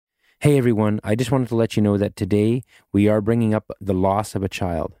Hey everyone, I just wanted to let you know that today we are bringing up the loss of a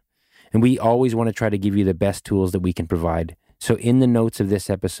child. And we always want to try to give you the best tools that we can provide. So in the notes of this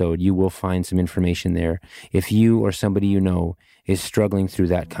episode, you will find some information there if you or somebody you know is struggling through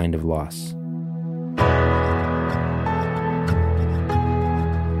that kind of loss.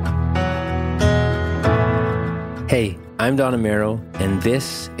 Hey, I'm Don Amaro, and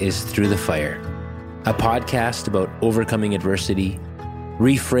this is Through the Fire, a podcast about overcoming adversity,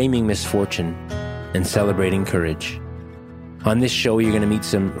 reframing misfortune, and celebrating courage. On this show, you're going to meet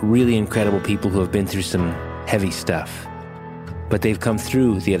some really incredible people who have been through some heavy stuff, but they've come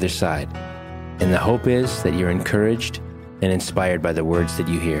through the other side. And the hope is that you're encouraged and inspired by the words that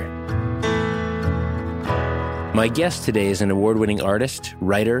you hear. My guest today is an award-winning artist,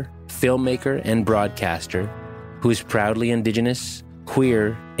 writer, filmmaker, and broadcaster who is proudly Indigenous,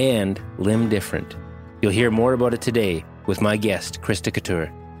 queer, and limb different. You'll hear more about it today with my guest, Christa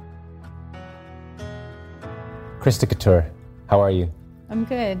Couture. Christa Couture, how are you? I'm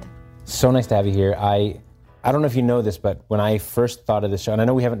good. So nice to have you here. I don't know if you know this, but when I first thought of this show, and I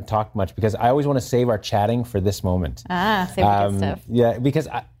know we haven't talked much because I always want to save our chatting for this moment. Save the good stuff. Yeah, because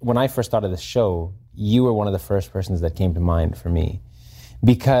when I first thought of this show, you were one of the first persons that came to mind for me.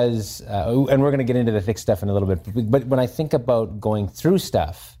 Because, and we're going to get into the thick stuff in a little bit, but when I think about going through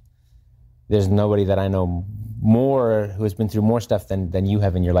stuff, there's nobody that I know more who has been through more stuff than you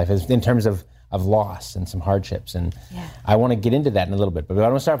have in your life in terms of loss and some hardships. And yeah. I want to get into that in a little bit, but I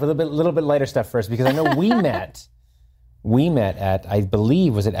want to start with a little bit lighter stuff first, because I know we met at, I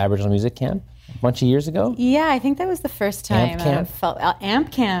believe, was it Aboriginal Music Camp a bunch of years ago? Yeah, I think that was the first time.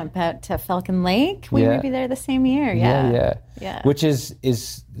 Amp Camp at Falcon Lake. We were there the same year. Yeah. Which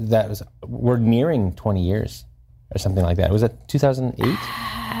we're nearing 20 years or something like that. Was it 2008?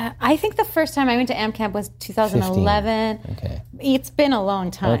 I think the first time I went to Amp Camp was 2011. 15. Okay. It's been a long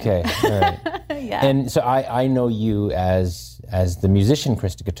time. Okay, all right. Yeah. And so I know you as the musician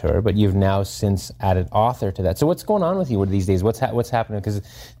Christa Couture, but you've now since added author to that. So what's going on with you these days? What's happening? Because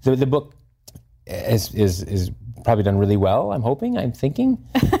the book is probably done really well, I'm thinking.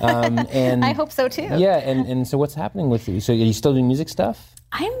 And I hope so too. Yeah, and so what's happening with you? So are you still doing music stuff?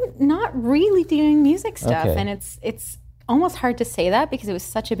 I'm not really doing music stuff, okay. And it's almost hard to say that because it was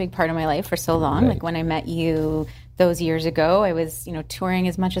such a big part of my life for so long. Right. Like when I met you those years ago, I was, touring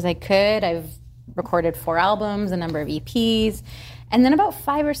as much as I could. I've recorded 4 albums, a number of EPs. And then about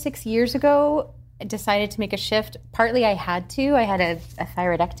 5 or 6 years ago, I decided to make a shift. Partly I had to. I had a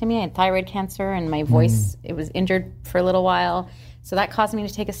thyroidectomy. I had thyroid cancer, and my voice, it was injured for a little while. So that caused me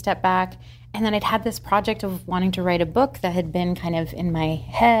to take a step back. And then I'd had this project of wanting to write a book that had been kind of in my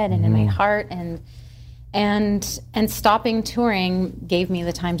head and in my heart, and stopping touring gave me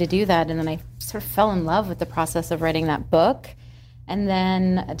the time to do that. And then I sort of fell in love with the process of writing that book. And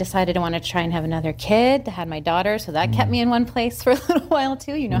then I decided I wanted to try and have another kid. I had my daughter, so that kept me in one place for a little while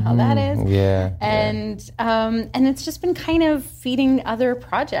too. You know how that is. Yeah. And it's just been kind of feeding other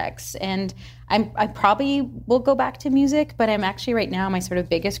projects. And I probably will go back to music, but I'm actually right now, my sort of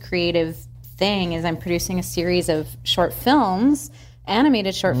biggest creative thing is I'm producing a series of short films,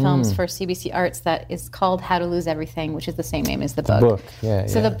 animated short films for CBC Arts that is called How to Lose Everything, which is the same name as the book.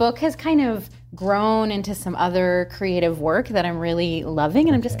 So the book has kind of grown into some other creative work that I'm really loving,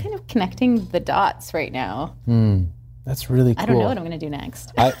 and I'm just kind of connecting the dots right now. That's really cool. I don't know what I'm going to do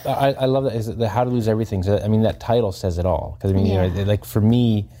next. I love that. Is the How to Lose Everything. So, I mean, that title says it all. Because like for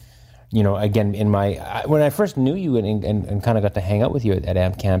me, again, when I first knew you and kind of got to hang out with you at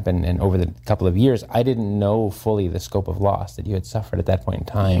Amp Camp and over the couple of years, I didn't know fully the scope of loss that you had suffered at that point in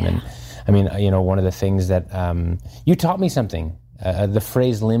time. And I mean, one of the things that you taught me something, the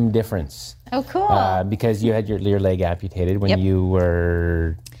phrase limb difference. Oh, cool. Because you had your leg amputated when you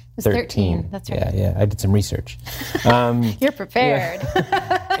were 13. That's right. Yeah, I did some research. You're prepared.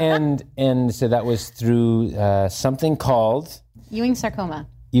 And so that was through something called Ewing sarcoma.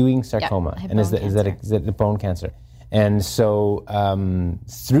 Ewing sarcoma, yep, and is that the bone cancer? And so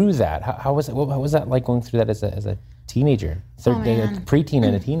through that, how was it? What was that like going through that as a teenager, a preteen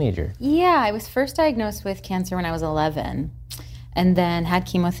and a teenager? Yeah, I was first diagnosed with cancer when I was 11, and then had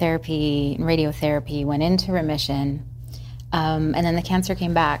chemotherapy and radiotherapy, went into remission, and then the cancer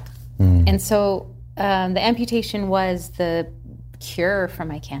came back. And so the amputation was the cure for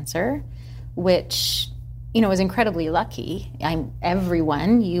my cancer, which was incredibly lucky.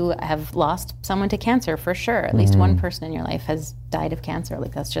 Everyone, you have lost someone to cancer for sure. At least one person in your life has died of cancer.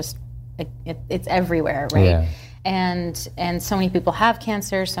 Like that's just, it's everywhere, right? Yeah. And so many people have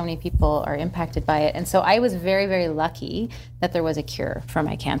cancer, so many people are impacted by it. And so I was very, very lucky that there was a cure for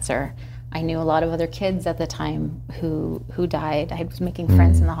my cancer. I knew a lot of other kids at the time who died. I was making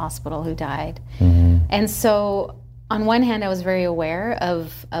friends in the hospital who died. And so on one hand, I was very aware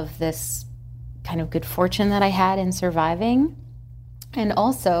of this kind of good fortune that I had in surviving. And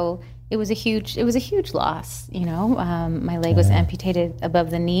also, it was a huge loss, you know. My leg was amputated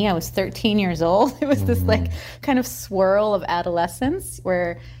above the knee. I was 13 years old. It was this like kind of swirl of adolescence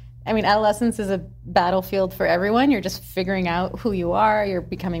where, I mean, adolescence is a battlefield for everyone. You're just figuring out who you are. You're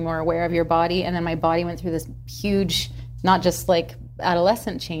becoming more aware of your body. And then my body went through this huge, not just like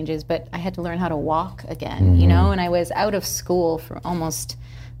adolescent changes, but I had to learn how to walk again, you know? And I was out of school for almost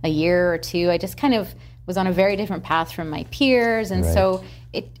a year or two. I just kind of was on a very different path from my peers. And so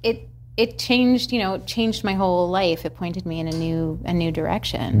it changed, you know, changed my whole life. It pointed me in a new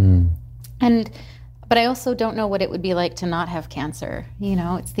direction. But I also don't know what it would be like to not have cancer. You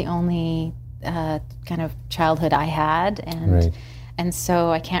know, it's the only kind of childhood I had, and so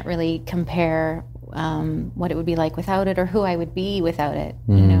I can't really compare what it would be like without it or who I would be without it.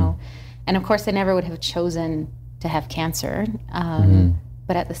 You know, and of course I never would have chosen to have cancer.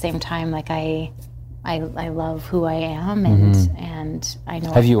 But at the same time, like I love who I am, and I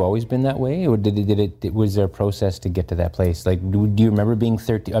know. Have you always been that way, or was there a process to get to that place? Like, do you remember being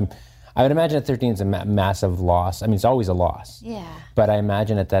 13? I would imagine at 13 it's a massive loss. I mean, it's always a loss. Yeah. But I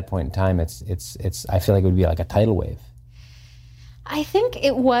imagine at that point in time, it's. I feel like it would be like a tidal wave. I think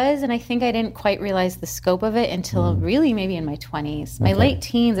it was, and I think I didn't quite realize the scope of it until really maybe in my 20s. My late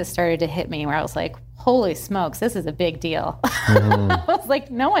teens, it started to hit me where I was like, holy smokes, this is a big deal. I was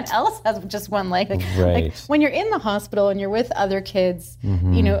like, no one else has just one leg. Like when you're in the hospital and you're with other kids,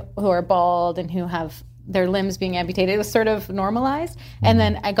 you know, who are bald and who have their limbs being amputated, it was sort of normalized. And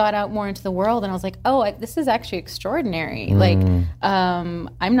then I got out more into the world and I was like, oh, this is actually extraordinary. Like,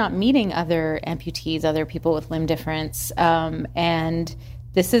 I'm not meeting other amputees, other people with limb difference. And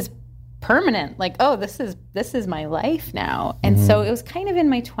this is permanent. Like, oh, this is my life now. And so it was kind of in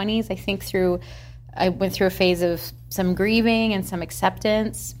my 20s, I think I went through a phase of some grieving and some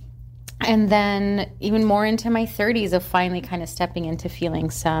acceptance. And then even more into my 30s of finally kind of stepping into feeling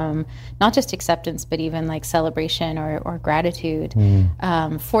some, not just acceptance, but even like celebration or gratitude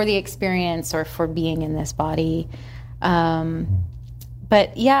for the experience or for being in this body.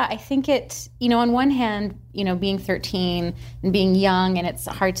 But yeah, I think it, you know, on one hand, you know, being 13 and being young, and it's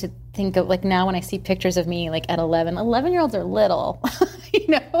hard to think of, like now when I see pictures of me like at 11-year-olds are little, you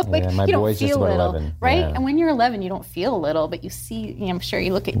know, like my you don't boy's feel just about little, 11. right? Yeah. And when you're 11, you don't feel little, but you see, you know, I'm sure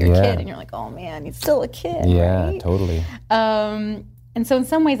you look at your kid and you're like, oh man, he's still a kid, right? Totally. And so in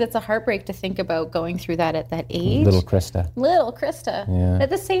some ways it's a heartbreak to think about going through that at that age. Little Christa. Yeah. At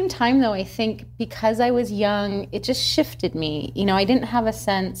the same time though, I think because I was young, it just shifted me. You know, I didn't have a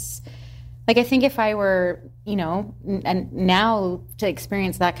sense, like I think if I were, you know, and now to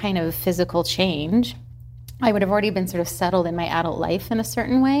experience that kind of physical change, I would have already been sort of settled in my adult life in a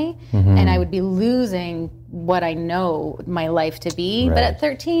certain way, and I would be losing what I know my life to be. Right. But at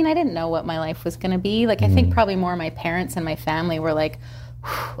 13, I didn't know what my life was going to be. Like I think probably more my parents and my family were like,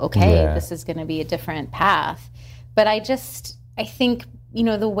 okay, this is going to be a different path. But I think, you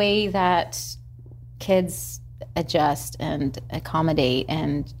know, the way that kids adjust and accommodate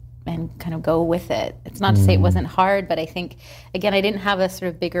and kind of go with it. It's not to say it wasn't hard, but I think, again, I didn't have a sort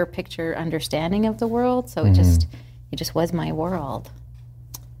of bigger picture understanding of the world, so it just was my world.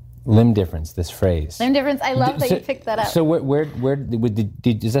 Limb difference, this phrase. Limb difference, I love that you picked that up. So where is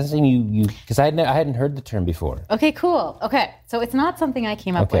that something you because I hadn't heard the term before. Okay, cool. Okay, so it's not something I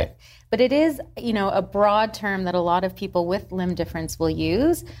came up with, but it is, you know, a broad term that a lot of people with limb difference will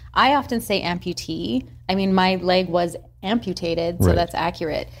use. I often say amputee. I mean, my leg was amputated, so that's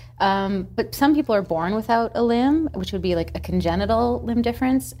accurate. But some people are born without a limb, which would be like a congenital limb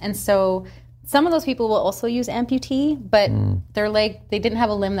difference. And so some of those people will also use amputee, but their leg, they didn't have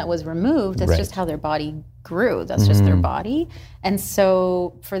a limb that was removed. That's just how their body grew. That's just their body. And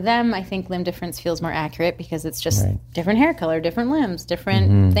so for them, I think limb difference feels more accurate because it's just different hair color, different limbs,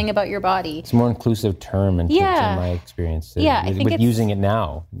 different thing about your body. It's a more inclusive term in my experience. I think it's using it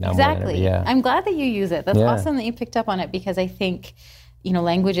now exactly. More than ever. I'm glad that you use it. That's awesome that you picked up on it because I think, you know,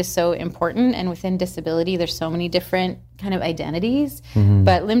 language is so important, and within disability, there's so many different kind of identities.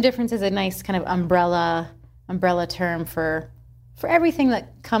 But limb difference is a nice kind of umbrella term for everything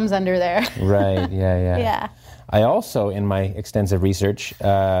that comes under there. Right. Yeah. I also, in my extensive research,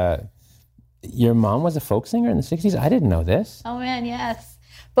 your mom was a folk singer in the 60s. I didn't know this. Oh man, yes.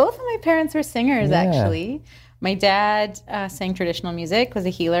 Both of my parents were singers, actually. My dad sang traditional music, was a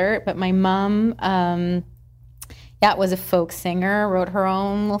healer, but my mom, Yeah, was a folk singer, wrote her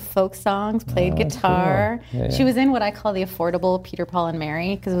own little folk songs, played guitar. Cool. Yeah. She was in what I call the affordable Peter, Paul, and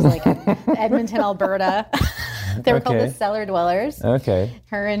Mary, because it was like Edmonton, Alberta. They were called the Cellar Dwellers. Okay.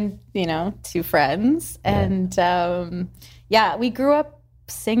 Her and, 2 friends. And we grew up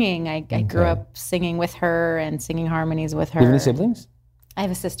singing. I grew up singing with her and singing harmonies with her. Do you have any siblings? I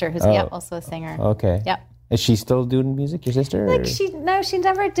have a sister who's also a singer. Okay. Yep. Is she still doing music, your sister? Like she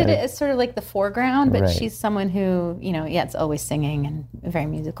never did it as sort of like the foreground, but she's someone who, it's always singing and a very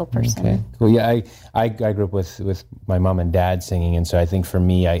musical person. Okay, cool. Yeah, I grew up with my mom and dad singing, and so I think for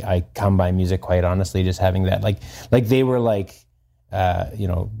me, I come by music quite honestly, just having that, like they were like,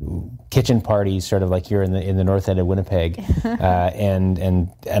 kitchen parties, sort of like here in the north end of Winnipeg, and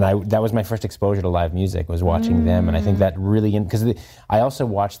that was my first exposure to live music, was watching them, and I think that really, because I also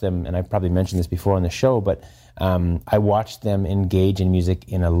watched them, and I probably mentioned this before on the show, but I watched them engage in music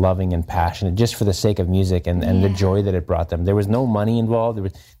in a loving and passionate, just for the sake of music and the joy that it brought them. There was no money involved.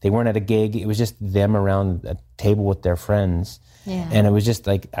 They weren't at a gig. It was just them around a table with their friends. Yeah. And it was just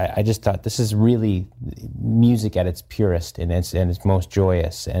like, I just thought, this is really music at its purest and its most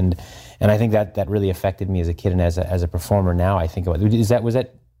joyous. And I think that really affected me as a kid and as a performer now. I think about it. Was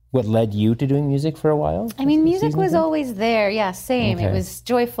that what led you to doing music for a while? I mean, music was always there. Yeah, same. Okay. It was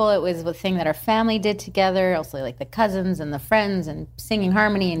joyful. It was the thing that our family did together. Also, like the cousins and the friends and singing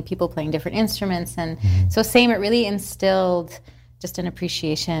harmony and people playing different instruments. And so same, it really instilled just an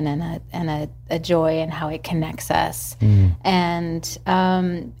appreciation and a joy in how it connects us. And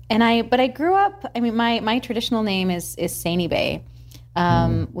I grew up, I mean, my traditional name is Saini Bay,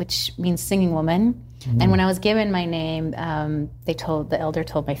 which means singing woman. And when I was given my name, the elder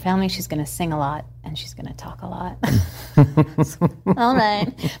told my family she's going to sing a lot and she's going to talk a lot. So, all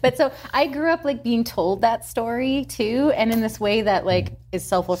right. But so I grew up like being told that story too, and in this way that like is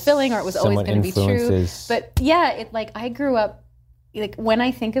self-fulfilling, or it was always going to be true. But yeah, I grew up, like when I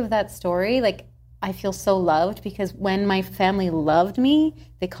think of that story, like I feel so loved, because when my family loved me,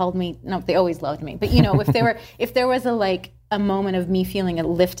 they always loved me. But if there was a moment of me feeling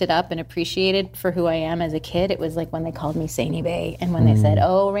lifted up and appreciated for who I am as a kid, it was like when they called me Saini Bay, and when they said,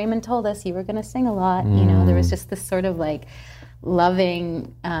 "Oh, Raymond told us you were going to sing a lot." There was just this sort of like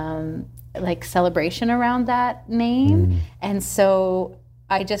loving like celebration around that name. And so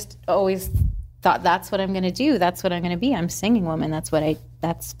I just always thought, that's what I'm going to do. That's what I'm going to be. I'm singing woman. That's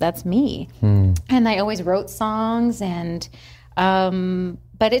me. And I always wrote songs, and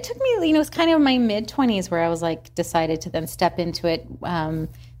but it took me, it was kind of my mid-20s where I was like, decided to then step into it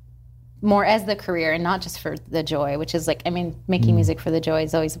more as the career and not just for the joy, which is like, I mean, making music for the joy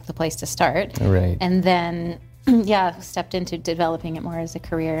is always the place to start. Right. And then, stepped into developing it more as a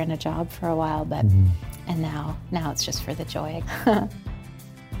career and a job for a while, but, and now it's just for the joy.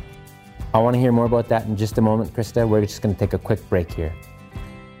 I want to hear more about that in just a moment, Christa. We're just going to take a quick break here.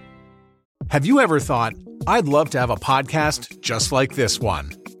 Have you ever thought, I'd love to have a podcast just like this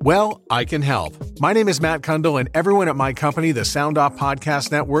one? Well, I can help. My name is Matt Kundle, and everyone at my company, the Sound Off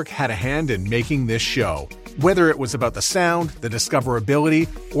Podcast Network, had a hand in making this show. Whether it was about the sound, the discoverability,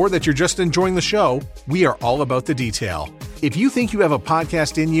 or that you're just enjoying the show, we are all about the detail. If you think you have a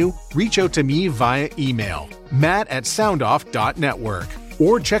podcast in you, reach out to me via email, matt@soundoff.network.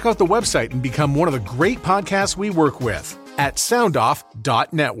 Or check out the website and become one of the great podcasts we work with at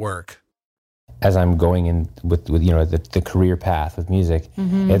soundoff.network. As I'm going in with the career path with music,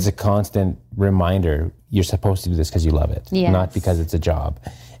 it's a constant reminder, you're supposed to do this because you love it, not because it's a job.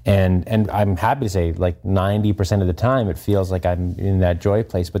 And I'm happy to say, like 90% of the time, it feels like I'm in that joy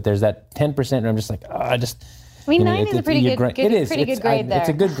place. But there's that 10% where I'm just like, I 9 is a pretty good grade there. It's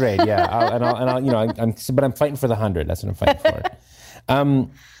a good grade, yeah. But I'm fighting for the 100. That's what I'm fighting for.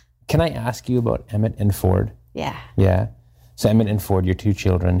 Can I ask you about Emmett and Ford? Yeah. Yeah. So Emmett and Ford, your 2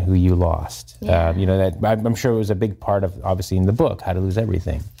 children who you lost. Yeah. That I'm sure it was a big part of, obviously, in the book, How to Lose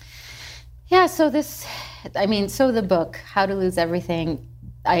Everything. Yeah. So the book, How to Lose Everything,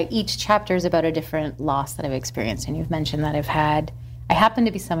 each chapter is about a different loss that I've experienced, and you've mentioned that I happen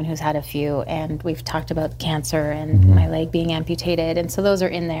to be someone who's had a few, and we've talked about cancer and my leg being amputated, and so those are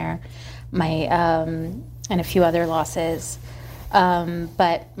in there. And a few other losses.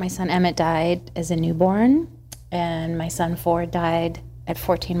 But my son Emmett died as a newborn, and my son Ford died at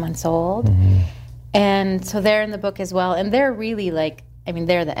 14 months old. And so they're in the book as well. And they're really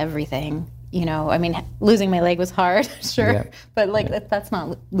they're the everything, losing my leg was hard, sure, but that's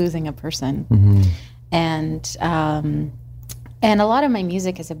not losing a person. And a lot of my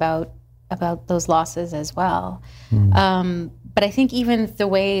music is about those losses as well. But I think even the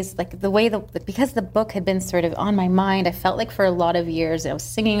ways, because the book had been sort of on my mind, I felt like for a lot of years I was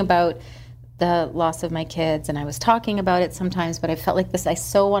singing about the loss of my kids, and I was talking about it sometimes, but I felt like I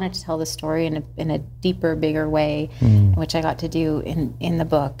so wanted to tell the story in a deeper, bigger way, which I got to do in the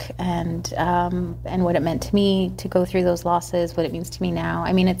book, and what it meant to me to go through those losses, what it means to me now.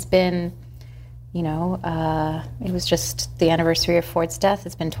 I mean, it's been, it was just the anniversary of Ford's death.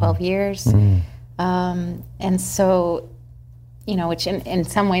 It's been 12 years. And so, which in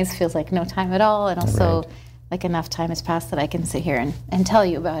some ways feels like no time at all, and also like enough time has passed that I can sit here and tell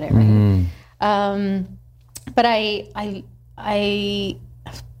you about it, right? But I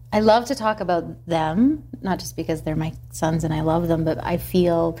love to talk about them, not just because they're my sons and I love them, but I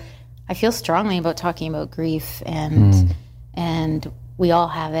feel strongly about talking about grief, and we all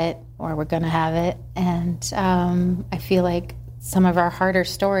have it, or we're gonna have it, and I feel like some of our harder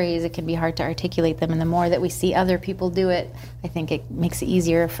stories, it can be hard to articulate them, and the more that we see other people do it, I think it makes it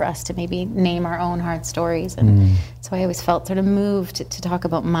easier for us to maybe name our own hard stories. And so I always felt sort of moved to talk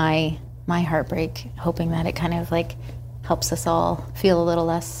about my heartbreak, hoping that it kind of like helps us all feel a little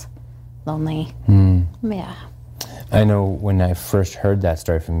less lonely. Yeah. I know when I first heard that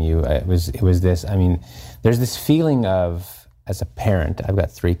story from you, it was this, I mean, there's this feeling of, as a parent, I've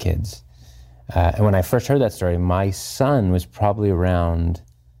got 3 kids, and when I first heard that story, my son was probably around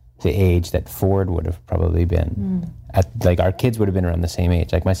the age that Ford would have probably been. Like our kids would have been around the same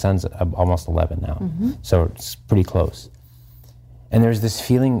age. Like my son's almost 11 now, so it's pretty close. And there's this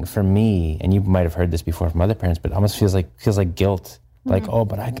feeling for me, and you might have heard this before from other parents, but it almost feels like guilt. Like, oh,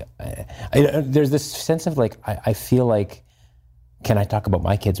 but I there's this sense of like, I feel like, can I talk about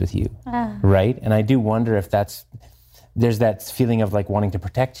my kids with you, right? And I do wonder if there's that feeling of like wanting to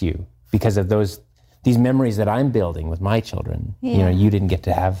protect you because of these memories that I'm building with my children. You didn't get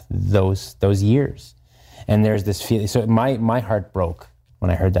to have those years. And there's this feeling, so my heart broke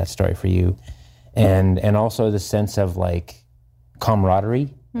when I heard that story for you. And also the sense of like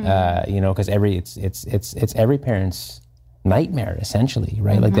camaraderie, because it's every parent's nightmare essentially,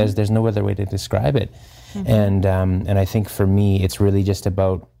 right? Like there's no other way to describe it. And I think for me, it's really just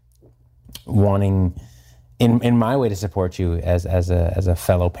about wanting, in my way, to support you as a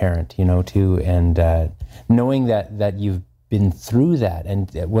fellow parent, too, and knowing that you've been through that.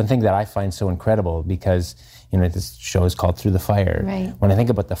 And one thing that I find so incredible, because this show is called Through the Fire. Right. When I think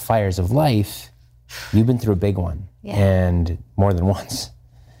about the fires of life, you've been through a big one, and more than once.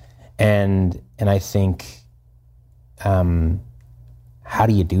 And I think, how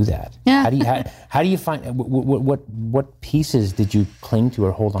do you do that? How do you find what pieces did you cling to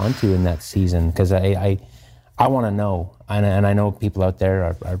or hold on to in that season? Because I want to know, and I know people out there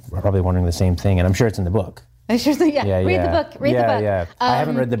are probably wondering the same thing, and I'm sure it's in the book. Read the book. Read the book. Yeah. I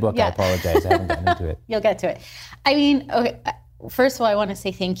haven't read the book. I apologize. I haven't gotten into it. You'll get to it. I mean, okay, first of all, I want to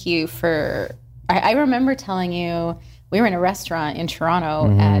say thank you for. I remember telling you we were in a restaurant in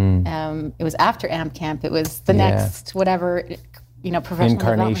Toronto at. It was after AMP Camp. It was the next whatever. Professional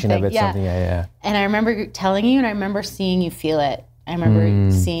incarnation of it. Yeah. Something. Yeah. And I remember telling you, and I remember seeing you feel it. I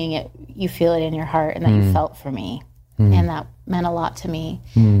remember seeing it. You feel it in your heart, and that you felt for me, and that meant a lot to me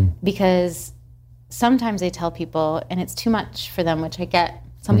because. Sometimes I tell people, and it's too much for them, which I get.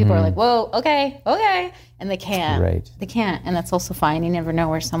 Some people are like, whoa, okay, and they can't. Right. They can't, and that's also fine. You never know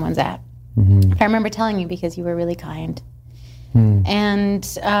where someone's at. I remember telling you because you were really kind. And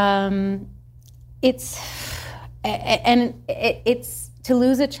it's to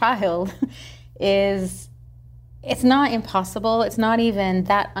lose a child it's not impossible. It's not even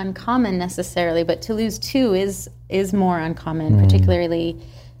that uncommon necessarily, but to lose 2 is more uncommon, particularly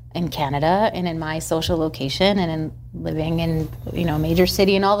in Canada and in my social location and in living in, a major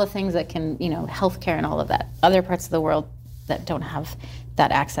city and all the things that can, healthcare and all of that. Other parts of the world that don't have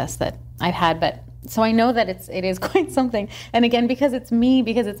that access that I've had. But so I know that it is quite something. And again, because it's me,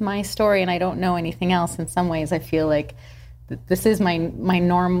 because it's my story and I don't know anything else, in some ways I feel like this is my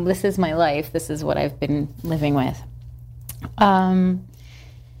norm, this is my life, this is what I've been living with.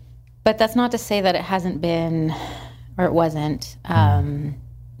 But that's not to say that it hasn't been, or it wasn't,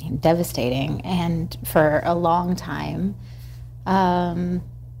 devastating. And for a long time, the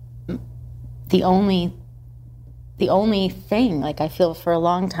only thing, like I feel for a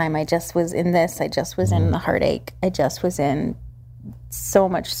long time, I just was in this, I just was in the heartache, I just was in so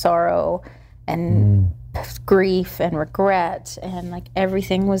much sorrow and grief and regret, and like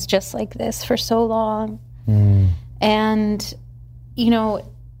everything was just like this for so long. And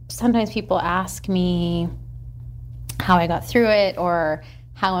sometimes people ask me how I got through it, or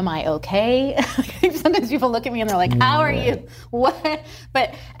how am I okay? Sometimes people look at me and they're like, how are you? What?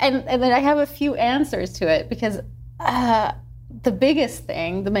 But, and then I have a few answers to it, because the biggest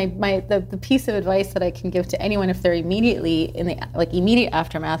thing, the piece of advice that I can give to anyone if they're immediately in the immediate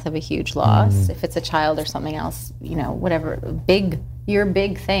aftermath of a huge loss, if it's a child or something else, whatever, your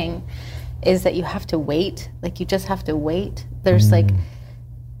big thing, is that you have to wait. Like, you just have to wait. There's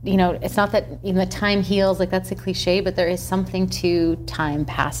it's not that time heals, like that's a cliche, but there is something to time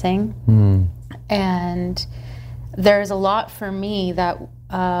passing. And there's a lot for me that,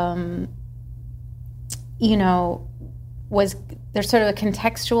 there's sort of a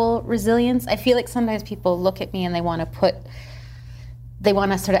contextual resilience. I feel like sometimes people look at me and they want to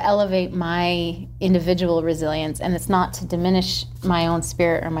sort of elevate my individual resilience, and it's not to diminish my own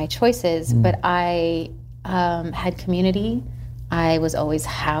spirit or my choices, but I had community. I was always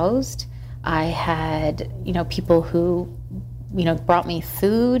housed. I had, people who, brought me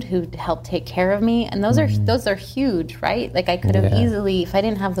food, who helped take care of me, and those are huge, right? Like, I could have easily, if I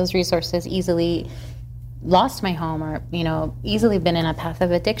didn't have those resources, easily lost my home, or easily been in a path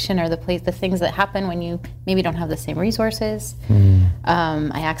of addiction, or the things that happen when you maybe don't have the same resources. I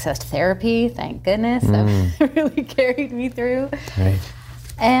accessed therapy, thank goodness. That really carried me through. Right.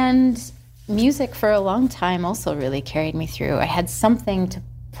 And music for a long time also really carried me through. I had something to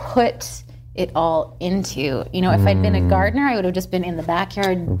put it all into. If I'd been a gardener, I would have just been in the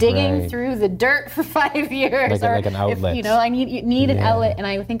backyard digging through the dirt for 5 years. Like an outlet. If, I need an outlet, and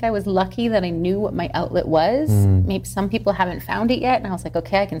I think I was lucky that I knew what my outlet was. Maybe some people haven't found it yet, and I was like,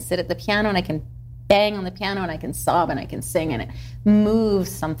 okay, I can sit at the piano and I can bang on the piano and I can sob and I can sing, and it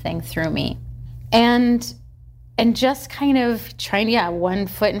moves something through me. And just kind of trying, one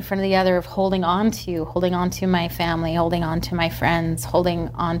foot in front of the other, of holding on to my family, holding on to my friends, holding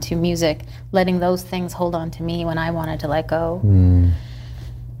on to music, letting those things hold on to me when I wanted to let go.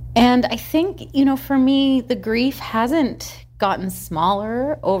 And I think, for me, the grief hasn't gotten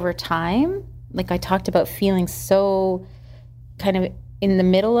smaller over time. Like, I talked about feeling so kind of in the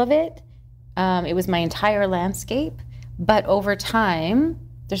middle of it. It was my entire landscape. But over time,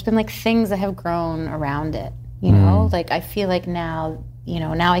 there's been things that have grown around it. Like, I feel like now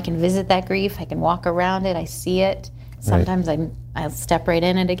I can visit that grief. I can walk around it. I see it. Sometimes I'll step right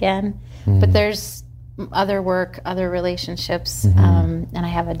in it again. But there's other work, other relationships. And I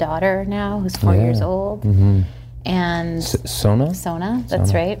have a daughter now who's 4 years old. And Sona,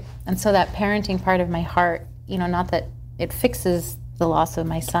 that's right. And so that parenting part of my heart, not that it fixes the loss of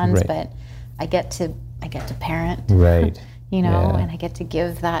my sons, but I get to parent. Right. And I get to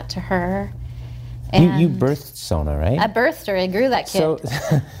give that to her. You birthed Sona, right? I birthed her. I grew that kid.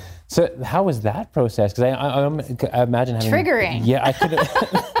 So how was that process? Because I imagine having... Triggering. Yeah, I could.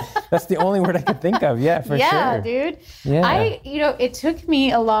 That's the only word I could think of. Yeah, for sure. Yeah, dude. Yeah. It took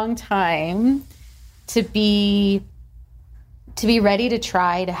me a long time to be ready to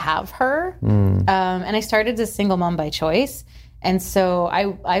try to have her. And I started as a single mom by choice. And so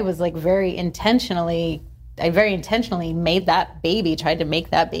I was very intentionally made that baby, tried to make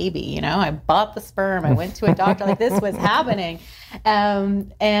that baby, I bought the sperm, I went to a doctor, this was happening.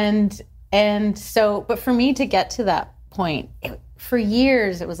 But for me to get to that point, for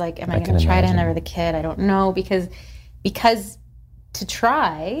years, it was like, am I going to try to have another kid? I don't know, because to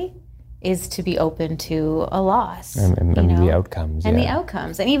try is to be open to a loss. And the outcomes. And the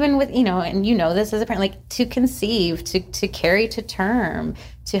outcomes. And even with, and this as a parent, to conceive, to carry to term,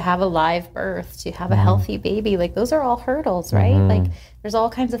 to have a live birth, to have a healthy baby, those are all hurdles, right? There's all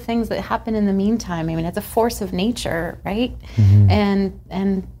kinds of things that happen in the meantime. I mean, it's a force of nature, right?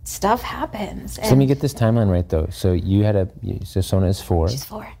 And stuff happens. So let me get this timeline right, though. So so Sona is 4. She's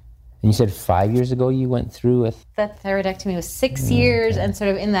 4. And you said 5 years ago you went through that thyroidectomy was 6 years, and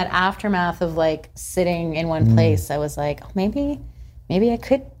sort of in that aftermath of sitting in one place, I was like, oh, maybe I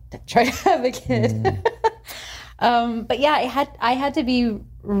could try to have a kid. But yeah, I had to be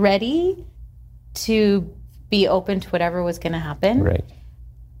ready to be open to whatever was going to happen. Right.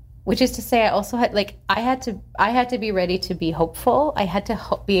 Which is to say, I also had I had to be ready to be hopeful. I had to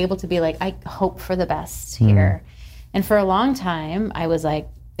be able to be I hope for the best here. And for a long time, I was like,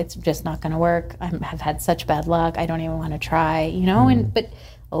 it's just not going to work. I have had such bad luck. I don't even want to try, but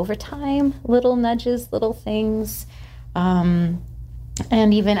over time, little nudges, little things. And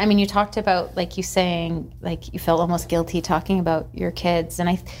even, you talked about, you saying, you felt almost guilty talking about your kids.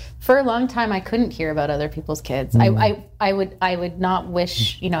 And for a long time, I couldn't hear about other people's kids. I would not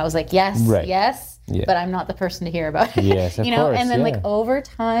wish, I was like, yes, but I'm not the person to hear about it. Yes, of course. And then over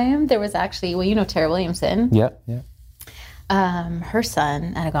time, there was actually, Tara Williamson. Yeah. Her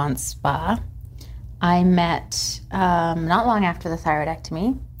son at a Gaunt Spa, I met not long after the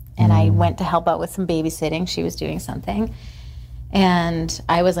thyroidectomy, and I went to help out with some babysitting. She was doing something, And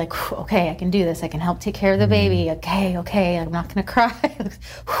I was like, okay, I can do this. I can help take care of the baby. Okay, I'm not going to cry.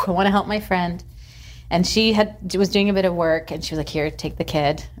 I want to help my friend. And she was doing a bit of work, and she was like, here, take the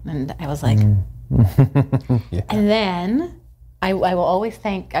kid. And I was like, yeah. And then I will always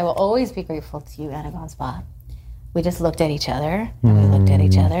be grateful to you, Anna Gonspa. We just looked at each other,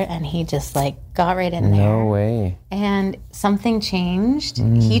 and he just like got right in there. No way. And something changed.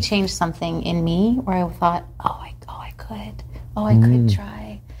 He changed something in me where I thought, I could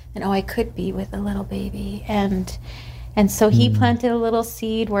try, and I could be with a little baby. And so he planted a little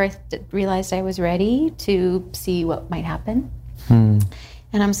seed where I realized I was ready to see what might happen. And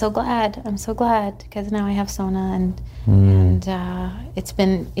I'm so glad because now I have Sona, and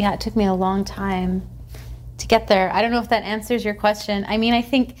it took me a long time to get there. I don't know if that answers your question. I mean, I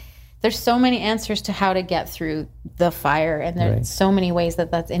think there's so many answers to how to get through the fire, and there's so many ways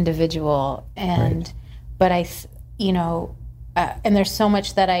that's individual. And but and there's so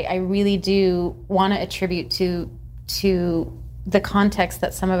much that I really do want to attribute to the context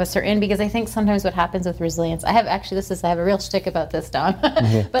that some of us are in, because I think sometimes what happens with resilience, I have a real shtick about this, Don.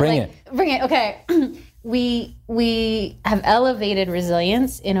 But bring it. Okay. We have elevated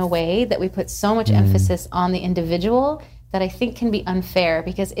resilience in a way that we put so much emphasis on the individual that I think can be unfair,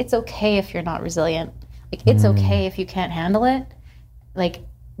 because it's okay if you're not resilient. Like, it's okay if you can't handle it. Like,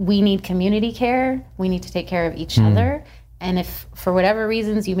 we need community care. We need to take care of each other. And if for whatever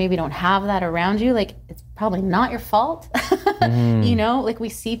reasons you maybe don't have that around you, like, it's probably not your fault. Like, we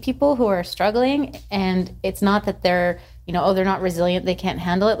see people who are struggling, and it's not that they're, they're not resilient, they can't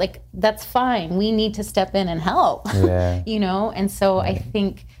handle it. Like, that's fine. We need to step in and help. And so I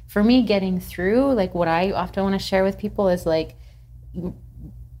think for me, getting through, like, what I often want to share with people is, like,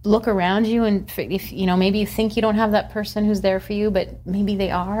 look around you, and if maybe you think you don't have that person who's there for you, but maybe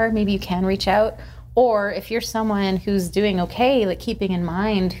they are. Maybe you can reach out. Or if you're someone who's doing okay, like, keeping in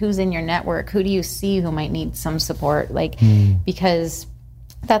mind who's in your network, who do you see who might need some support, like, because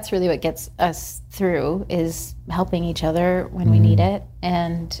that's really what gets us through, is helping each other when we need it.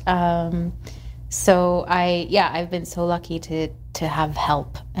 And so I've been so lucky to have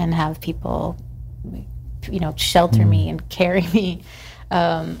help and have people, shelter me and carry me.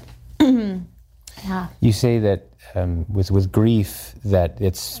 You say that with grief, that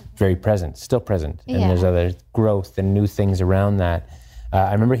it's very present, still present, and there's other growth and new things around that.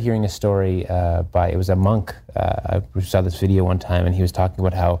 I remember hearing a story it was a monk. I saw this video one time, and he was talking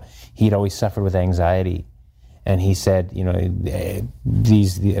about how he'd always suffered with anxiety. And he said, the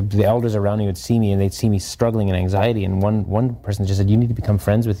elders around me would see me, and they'd see me struggling in anxiety. And one person just said, you need to become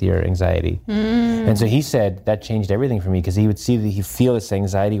friends with your anxiety. And so he said that changed everything for me, because he would he'd feel this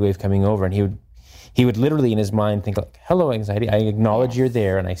anxiety wave coming over, and he would literally in his mind think, like, hello, anxiety, I acknowledge you're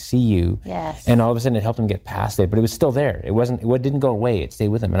there, and I see you. Yes. And all of a sudden it helped him get past it, but it was still there. It didn't go away, it stayed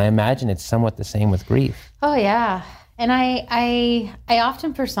with him. And I imagine it's somewhat the same with grief. Oh, yeah. And I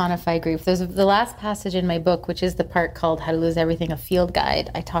often personify grief. There's the last passage in my book, which is the part called How to Lose Everything, a Field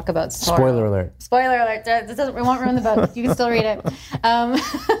Guide. I talk about sorrow. Spoiler alert. We won't ruin the book. You can still read it.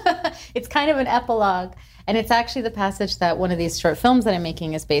 It's kind of an epilogue. And it's actually the passage that one of these short films that I'm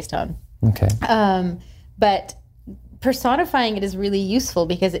making is based on. Okay. But personifying it is really useful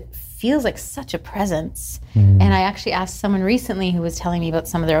because it feels like such a presence. And I actually asked someone recently who was telling me about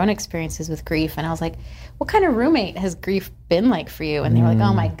some of their own experiences with grief, and I was like, what kind of roommate has grief been like for you? And they were like,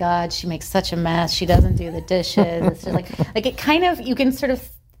 oh my God, she makes such a mess. She doesn't do the dishes. It's just like it kind of, you can sort of,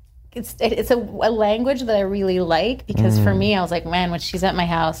 it's a language that I really like, because for me, I was like, man, when she's at my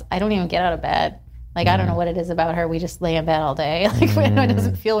house, I don't even get out of bed. Like, I don't know what it is about her. We just lay in bed all day. Like, I know it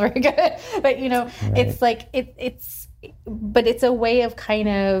doesn't feel very good. But, it's like, but it's a way of kind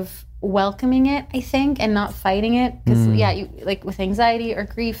of welcoming it, I think, and not fighting it. Because, like with anxiety or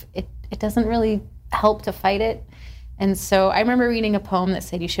grief, it doesn't really help to fight it. And so I remember reading a poem that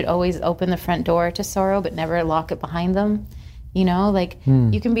said you should always open the front door to sorrow, but never lock it behind them. You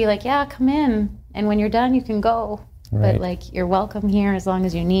can be like, yeah, come in. And when you're done, you can go. Right. But, like, you're welcome here as long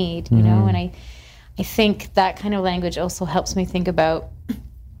as you need, and I think that kind of language also helps me think about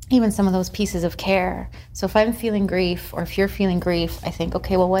even some of those pieces of care. So if I'm feeling grief, or if you're feeling grief, I think,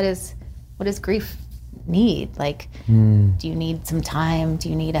 okay, well, what does grief need? Like, do you need some time? Do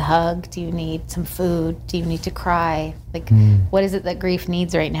you need a hug? Do you need some food? Do you need to cry? Like, what is it that grief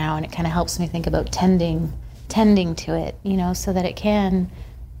needs right now? And it kind of helps me think about tending to it, so that it can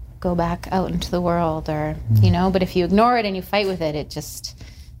go back out into the world, or, but if you ignore it and you fight with it, it just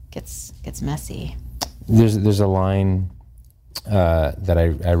gets messy. There's a line that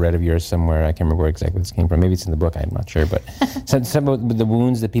I read of yours somewhere. I can't remember where exactly this came from. Maybe it's in the book. I'm not sure. But some of the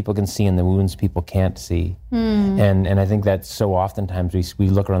wounds that people can see and the wounds people can't see. And I think that so oftentimes we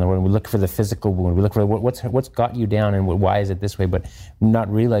look around the world and we look for the physical wound. We look for what's got you down and why is it this way. But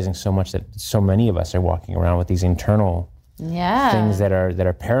not realizing so much that so many of us are walking around with these internal things that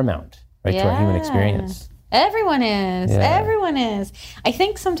are paramount, right, to our human experience. Everyone is. Yeah. Everyone is. I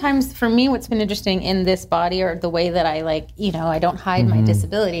think sometimes for me what's been interesting in this body or the way that I I don't hide my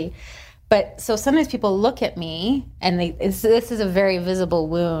disability. But so sometimes people look at me and this is a very visible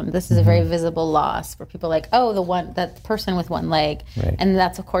wound. This is a very visible loss where people are like, oh, that person with one leg. Right. And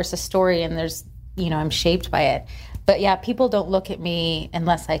that's of course a story and there's, I'm shaped by it. But yeah, people don't look at me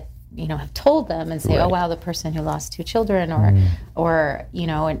unless I have told them and say, oh wow, the person who lost 2 children or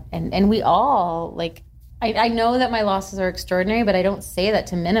and we all I know that my losses are extraordinary, but I don't say that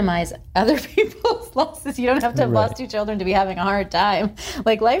to minimize other people's losses. You don't have to have lost 2 children to be having a hard time.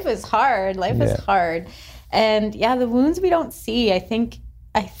 Life is hard. Life is hard. And the wounds we don't see, I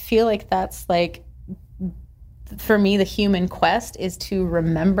feel like that's for me, the human quest is to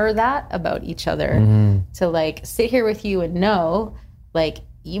remember that about each other. To sit here with you and know,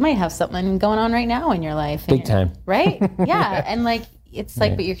 you might have something going on right now in your life. Big time. Right? Yeah. And it's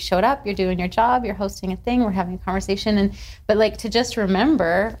but you showed up, you're doing your job, you're hosting a thing, we're having a conversation, but to just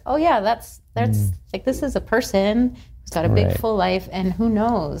remember, oh yeah, that's this is a person who's got a big full life, and who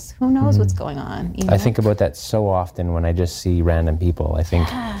knows what's going on. I think about that so often when I just see random people. I think,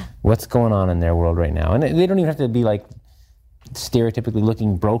 what's going on in their world right now? And they don't even have to be stereotypically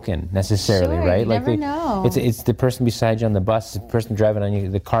looking broken necessarily, right? You never know. It's the person beside you on the bus, the person driving on you,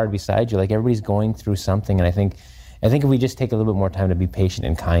 the car beside you. Everybody's going through something, and I think if we just take a little bit more time to be patient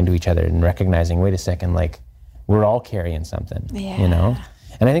and kind to each other and recognizing, wait a second, we're all carrying something, And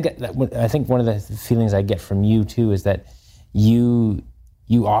I think one of the feelings I get from you too is that you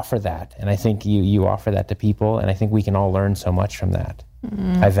offer that, and I think you offer that to people, and I think we can all learn so much from that.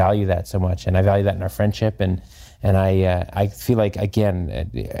 I value that so much, and I value that in our friendship, and I feel like,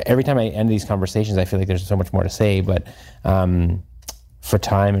 again, every time I end these conversations, I feel like there's so much more to say, but for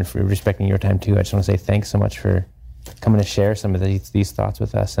time and for respecting your time too, I just want to say thanks so much for coming to share some of these thoughts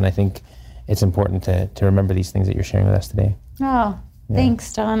with us. And I think it's important to remember these things that you're sharing with us today. Oh,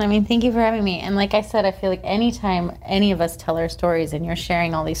 thanks, Don. Thank you for having me. And like I said, I feel like anytime any of us tell our stories and you're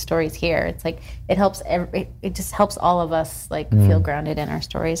sharing all these stories here, it's it helps, it just helps all of us feel grounded in our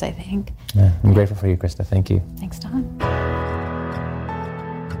stories, I think. Yeah, I'm grateful for you, Christa. Thank you. Thanks, Don.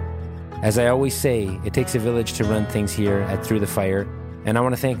 As I always say, it takes a village to run things here at Through the Fire. And I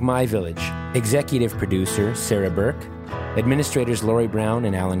want to thank my village, executive producer Sarah Burke, administrators Lori Brown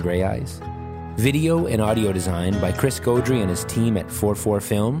and Alan Greyeyes, video and audio design by Chris Gaudry and his team at 44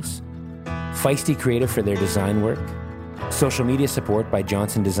 Films, Feisty Creative for their design work, social media support by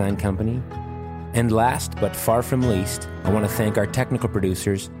Johnson Design Company, and last but far from least, I want to thank our technical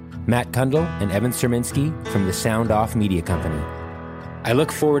producers, Matt Kundle and Evan Serminski from the Sound Off Media Company. I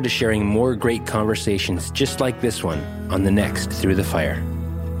look forward to sharing more great conversations just like this one on the next Through the Fire.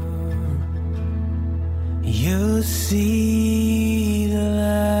 You see the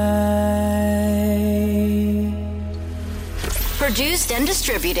light. Produced and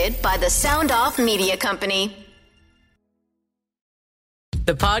distributed by the Sound Off Media Company.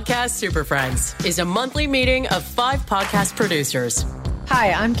 The Podcast Super Friends is a monthly meeting of 5 podcast producers.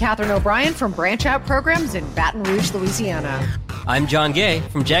 Hi, I'm Catherine O'Brien from Branch Out Programs in Baton Rouge, Louisiana. I'm John Gay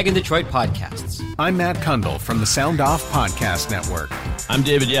from Jag and Detroit Podcasts. I'm Matt Kundle from the Sound Off Podcast Network. I'm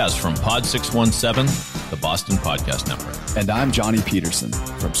David Yaz from Pod 617, the Boston Podcast Network. And I'm Johnny Peterson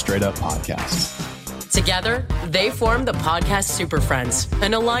from Straight Up Podcasts. Together, they form the Podcast Super Friends,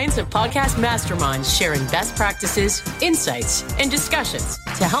 an alliance of podcast masterminds sharing best practices, insights, and discussions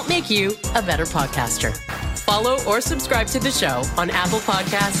to help make you a better podcaster. Follow or subscribe to the show on Apple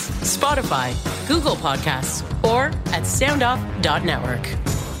Podcasts, Spotify, Google Podcasts, or at soundoff.network.